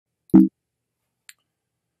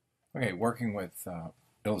Okay, working with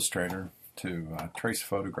Illustrator to trace a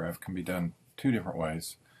photograph can be done two different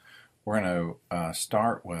ways. We're going to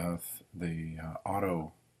start with the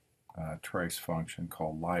auto trace function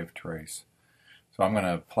called live trace. So I'm going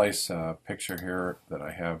to place a picture here that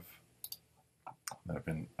I've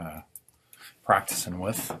been practicing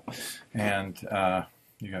with, and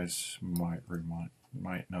you guys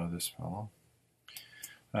might know this fellow.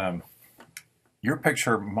 Your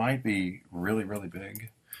picture might be really big.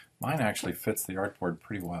 Mine actually fits the artboard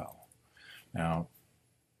pretty well. Now,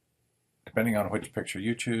 depending on which picture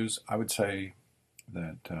you choose, I would say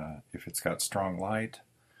that if it's got strong light,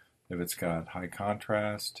 if it's got high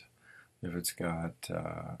contrast, if it's got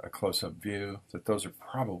a close-up view, that those are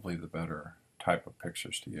probably the better type of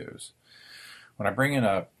pictures to use. When I bring in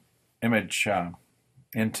a image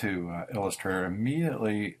into Illustrator,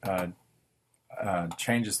 immediately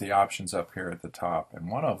changes the options up here at the top,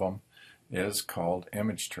 and one of them is called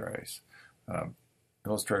image trace.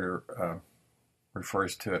 Illustrator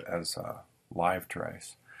refers to it as live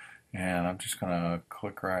trace, and I'm just going to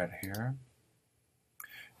click right here,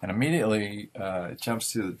 and immediately it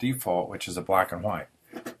jumps to the default, which is a black and white.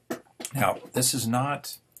 Now this is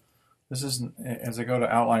as I go to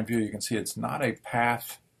outline view, you can see it's not a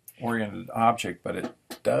path oriented object, but it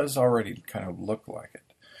does already kind of look like it.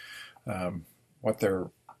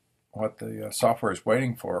 What the software is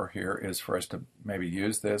waiting for here is for us to maybe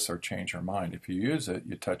use this or change our mind. If you use it,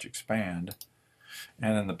 you touch expand,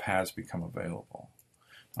 and then the paths become available.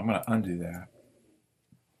 I'm going to undo that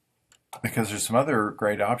because there's some other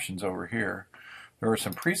great options over here. There are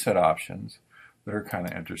some preset options that are kind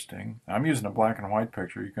of interesting. I'm using a black and white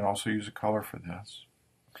picture. You can also use a color for this.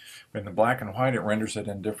 In the black and white, it renders it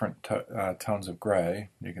in different tones of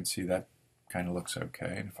gray. You can see that kind of looks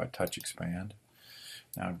okay. And if I touch expand,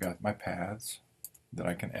 now I've got my paths that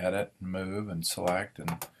I can edit and move and select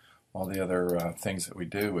and all the other things that we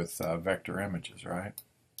do with vector images, right?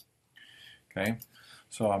 Okay,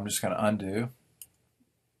 so I'm just going to undo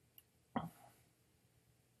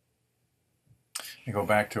and go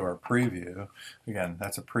back to our preview. Again,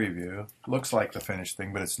 that's a preview. Looks like the finished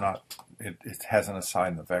thing, but it's not. It hasn't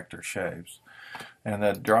assigned the vector shapes. And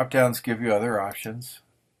the drop downs give you other options.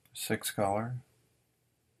 6 color.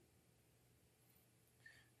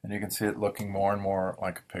 And you can see it looking more and more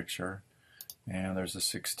like a picture. And there's a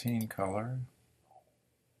 16 color.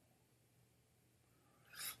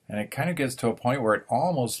 And it kind of gets to a point where it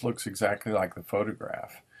almost looks exactly like the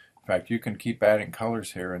photograph. In fact, you can keep adding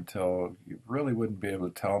colors here until you really wouldn't be able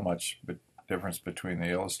to tell much difference between the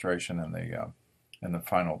illustration and the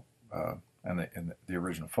final and the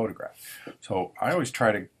original photograph. So I always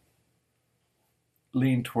try to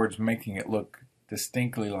lean towards making it look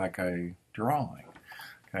distinctly like a drawing.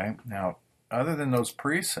 Okay, now other than those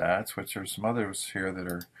presets, which there's some others here that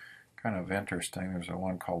are kind of interesting. There's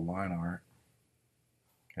one called line art.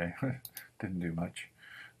 Okay, didn't do much.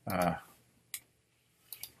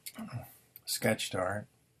 Sketched art,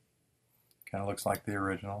 kind of looks like the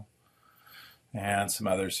original, and some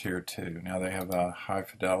others here too. Now they have a high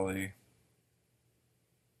fidelity,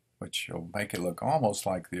 which will make it look almost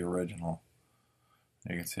like the original.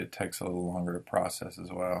 You can see it takes a little longer to process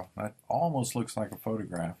as well. That almost looks like a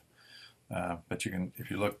photograph, but you can, if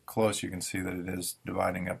you look close, you can see that it is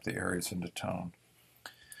dividing up the areas into tone.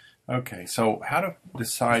 Okay, so how to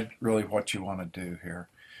decide really what you want to do here?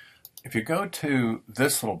 If you go to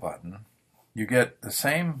this little button, you get the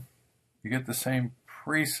same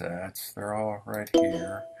presets. They're all right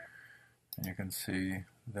here, and you can see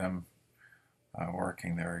them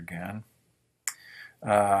working there again.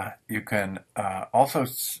 You can also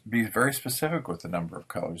be very specific with the number of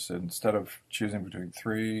colors. Instead of choosing between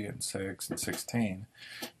 3 and 6 and 16,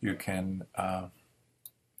 you can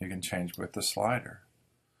change with the slider,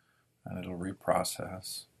 and it'll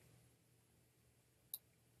reprocess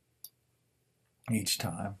each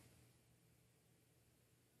time.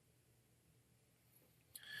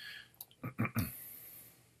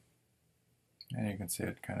 And you can see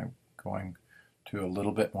it kind of going to a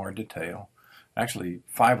little bit more detail. Actually,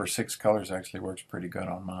 5 or 6 colors actually works pretty good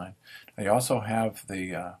on mine. They also have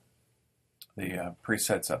the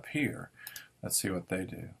presets up here. Let's see what they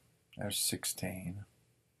do. There's 16.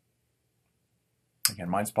 Again,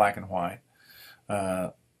 mine's black and white.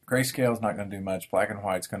 Grayscale is not going to do much. Black and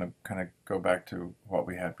white is going to kind of go back to what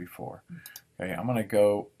we had before. Okay, I'm going to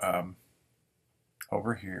go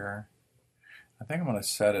over here. I think I'm going to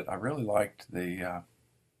set it. I really liked the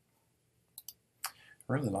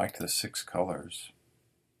 6 colors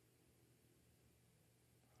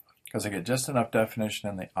because I get just enough definition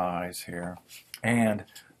in the eyes here, and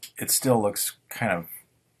it still looks kind of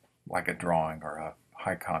like a drawing or a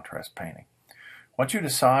high contrast painting. Once you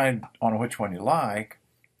decide on which one you like,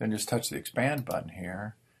 then just touch the expand button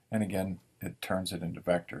here, and again it turns it into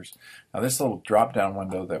vectors. Now this little drop down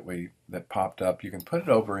window that popped up, you can put it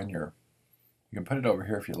over here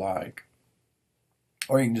if you like,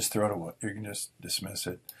 or you can just throw it away. You can just dismiss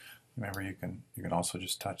it. Remember, you can also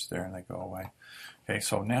just touch there and they go away. Okay,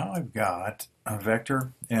 so now I've got a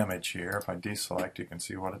vector image here. If I deselect, you can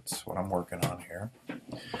see what I'm working on here.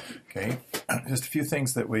 Okay, just a few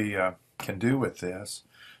things that we can do with this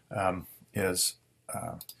is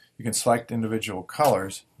you can select individual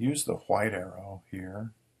colors. Use the white arrow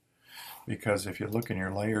here, because if you look in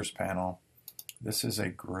your layers panel, this is a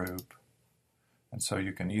group, and so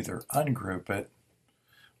you can either ungroup it,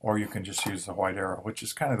 or you can just use the white arrow, which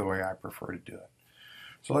is kind of the way I prefer to do it.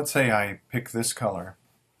 So let's say I pick this color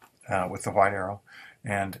with the white arrow,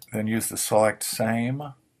 and then use the select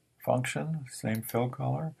same function, same fill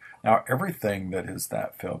color. Now everything that is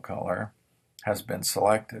that fill color has been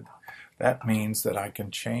selected. That means that I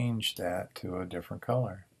can change that to a different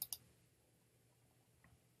color,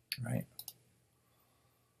 right?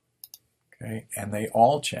 Okay, and they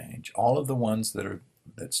all change. All of the ones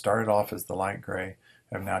that started off as the light gray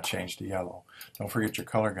have now changed to yellow. Don't forget your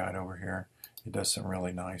color guide over here. It does some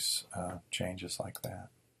really nice changes like that.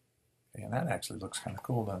 Okay, and that actually looks kind of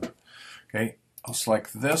cool, doesn't it? Okay, I'll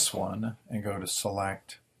select this one and go to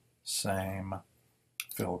select same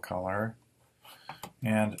fill color.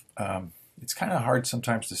 And it's kind of hard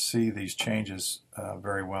sometimes to see these changes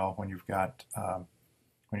very well when you've got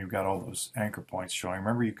all those anchor points showing.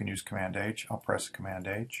 Remember, you can use Command H. I'll press Command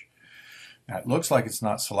H. Now it looks like it's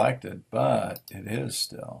not selected, but it is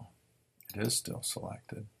still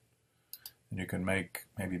selected. And you can make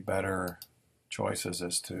maybe better choices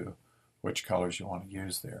as to which colors you want to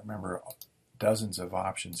use there. Remember, dozens of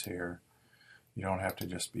options here. You don't have to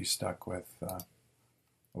just be stuck with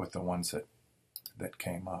the ones that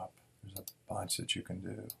came up. There's a bunch that you can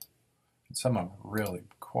do. And some of them are really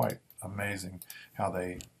quite amazing how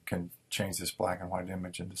they can change this black and white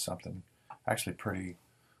image into something actually pretty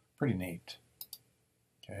neat.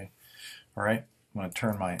 Okay, all right, I'm going to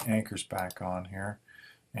turn my anchors back on here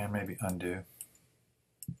and maybe undo.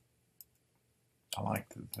 I like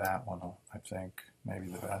that one, I think, maybe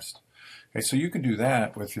the best. Okay, so you can do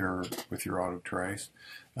that with your auto trace.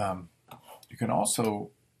 You can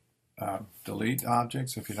also delete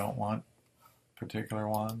objects if you don't want particular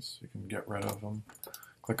ones. You can get rid of them.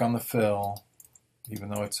 Click on the fill, even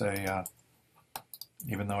though it's a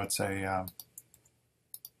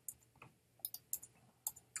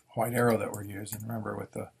white arrow that we're using. Remember,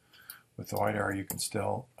 with the white arrow, you can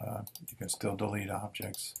still delete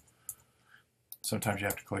objects. Sometimes you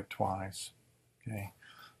have to click twice. Okay.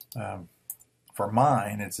 For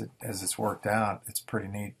mine, as it's worked out, it's pretty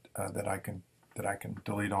neat that I can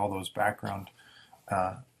delete all those background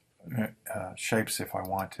shapes if I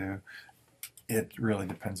want to. It really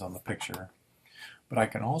depends on the picture. But I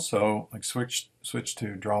can also like switch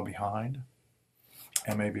to draw behind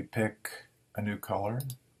and maybe pick a new color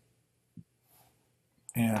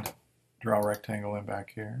and draw a rectangle in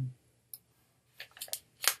back here.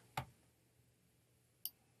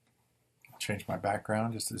 Change my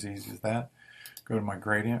background just as easy as that. Go to my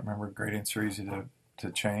gradient. Remember, gradients are easy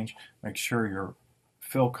to change. Make sure your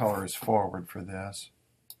fill color is forward for this.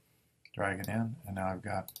 Drag it in, and now I've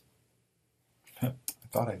got, I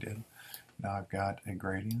thought I did. Now I've got a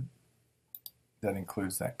gradient that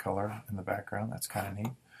includes that color in the background. That's kind of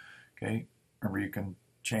neat. Okay, remember you can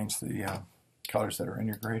change the colors that are in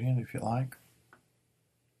your gradient if you like.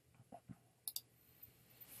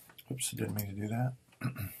 Oops, I didn't mean to do that.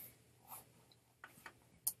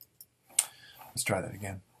 Let's try that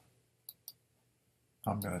again.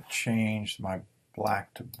 I'm going to change my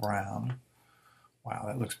black to brown. Wow,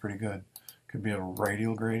 that looks pretty good. Could be a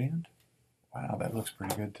radial gradient. Wow, that looks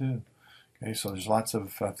pretty good too. Okay, so there's lots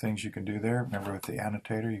of things you can do there. Remember, with the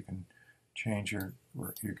annotator, you can change your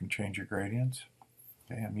gradients.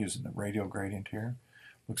 Okay, I'm using the radial gradient here.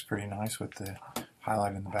 Looks pretty nice with the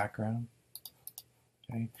highlight in the background.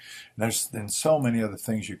 Okay, and there's then so many other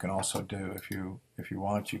things you can also do. If you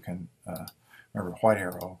want, you can remember, white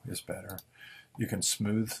arrow is better. You can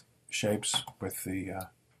smooth shapes with the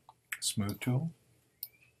smooth tool.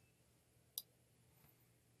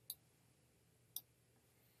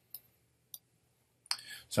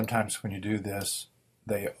 Sometimes when you do this,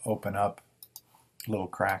 they open up little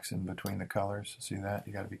cracks in between the colors. See that?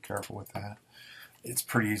 You got to be careful with that. It's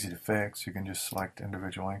pretty easy to fix. You can just select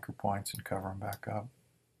individual anchor points and cover them back up.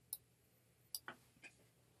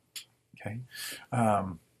 Okay.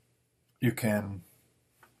 You can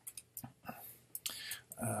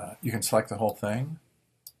select the whole thing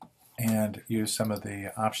and use some of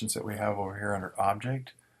the options that we have over here under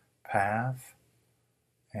Object, Path,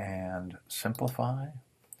 and Simplify.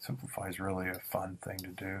 Simplify is really a fun thing to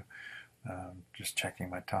do. Just checking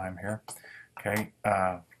my time here. Okay,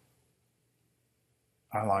 I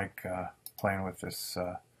like playing with this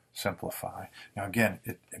Simplify. Now again,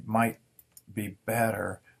 it might be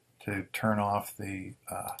better to turn off the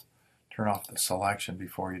selection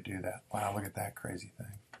before you do that. Wow, look at that crazy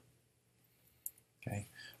thing. Okay,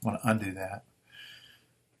 I want to undo that.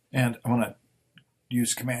 And I want to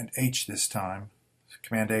use Command H this time.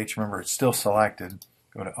 Command H, remember it's still selected.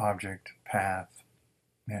 Go to Object, Path,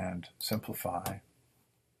 and Simplify.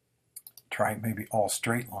 Try maybe all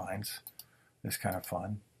straight lines. It's kind of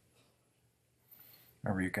fun.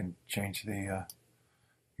 Remember, you can change the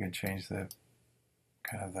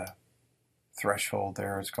kind of the threshold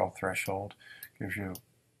there. It's called threshold. Gives you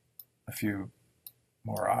a few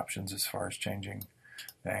more options as far as changing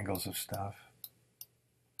the angles of stuff.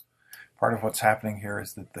 Part of what's happening here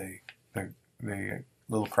is that the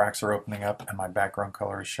little cracks are opening up and my background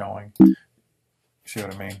color is showing. See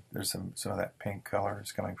what I mean? There's some of that pink color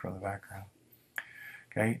is coming from the background.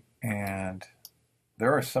 Okay, and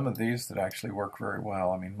there are some of these that actually work very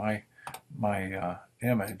well. I mean, my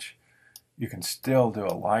image, you can still do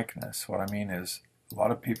a likeness. What I mean is, a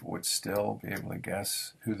lot of people would still be able to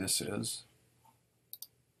guess who this is,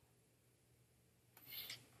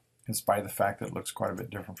 in spite of the fact that it looks quite a bit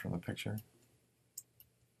different from the picture.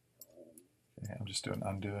 Okay, I'm just doing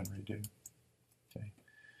undo and redo. Okay,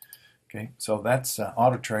 okay, so that's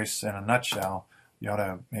auto trace in a nutshell. You ought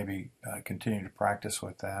to maybe continue to practice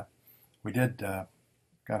with that. We did, got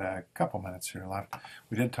a couple minutes here left.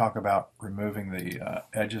 We did talk about removing the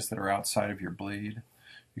edges that are outside of your bleed.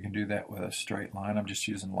 You can do that with a straight line. I'm just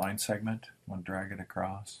using line segment. I'm going to drag it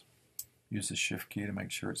across. Use the shift key to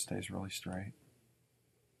make sure it stays really straight.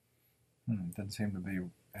 Doesn't seem to be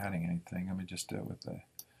adding anything. Let me just do it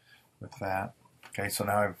with that. Okay, so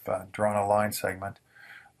now I've drawn a line segment.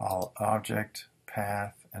 I'll Object,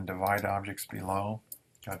 Path, and Divide objects below.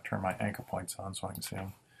 Got to turn my anchor points on so I can see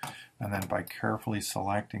them. And then by carefully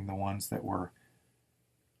selecting the ones that were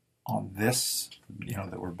on this,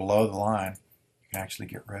 that were below the line, you can actually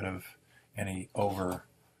get rid of any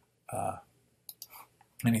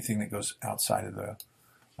anything that goes outside of the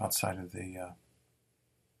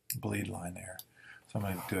bleed line there. So I'm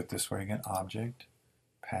going to do it this way again. Object,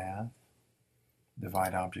 Path,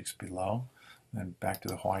 Divide objects below, then back to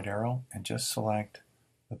the white arrow, and just select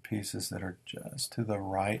the pieces that are just to the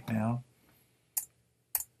right now.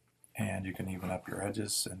 And you can even up your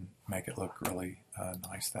edges and make it look really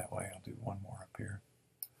nice that way. I'll do one more up here.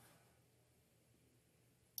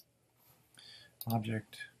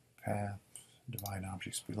 Object, Path, Divide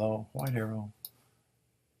objects below, white arrow,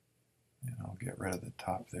 and I'll get rid of the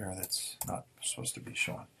top there. That's not supposed to be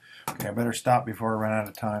shown. Okay, I better stop before I run out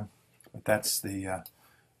of time. But that's the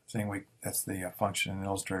function in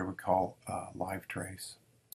Illustrator we call live trace.